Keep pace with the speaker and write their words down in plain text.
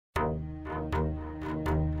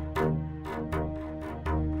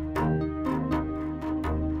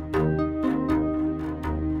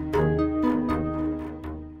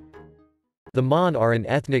The Mon are an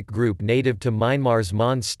ethnic group native to Myanmar's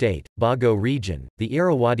Mon state, Bago Region, the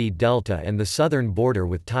Irrawaddy Delta and the southern border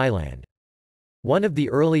with Thailand. One of the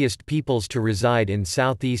earliest peoples to reside in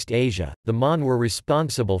Southeast Asia, the Mon were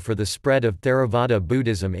responsible for the spread of Theravada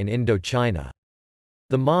Buddhism in Indochina.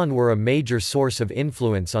 The Mon were a major source of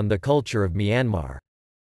influence on the culture of Myanmar.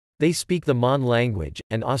 They speak the Mon language,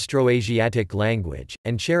 an Austroasiatic language,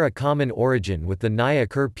 and share a common origin with the Nyah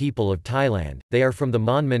Kur people of Thailand. They are from the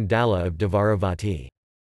Mon mandala of Dvaravati.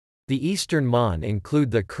 The eastern Mon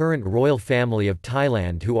include the current royal family of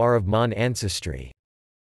Thailand who are of Mon ancestry.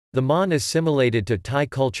 The Mon assimilated to Thai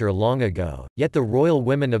culture long ago, yet the royal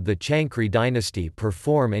women of the Chankri dynasty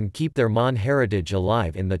perform and keep their Mon heritage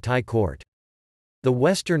alive in the Thai court. The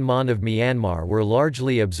western Mon of Myanmar were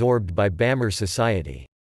largely absorbed by Bamar society.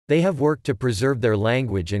 They have worked to preserve their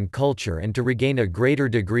language and culture and to regain a greater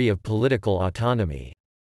degree of political autonomy.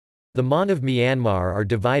 The Mon of Myanmar are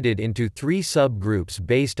divided into three sub-groups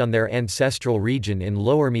based on their ancestral region in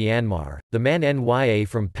Lower Myanmar, the Man Nya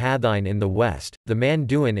from Pathein in the west, the Man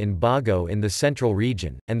Duin in Bago in the central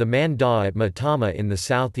region, and the Man Da at Mottama in the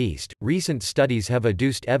southeast. Recent studies have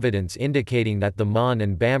adduced evidence indicating that the Mon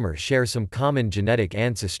and Bamar share some common genetic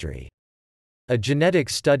ancestry. A genetic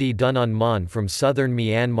study done on Mon from Southern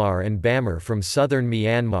Myanmar and Bamar from Southern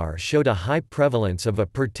Myanmar showed a high prevalence of a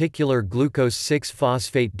particular glucose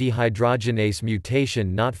 6-phosphate dehydrogenase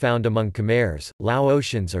mutation not found among Khmers,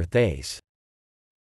 Laotians or Thais.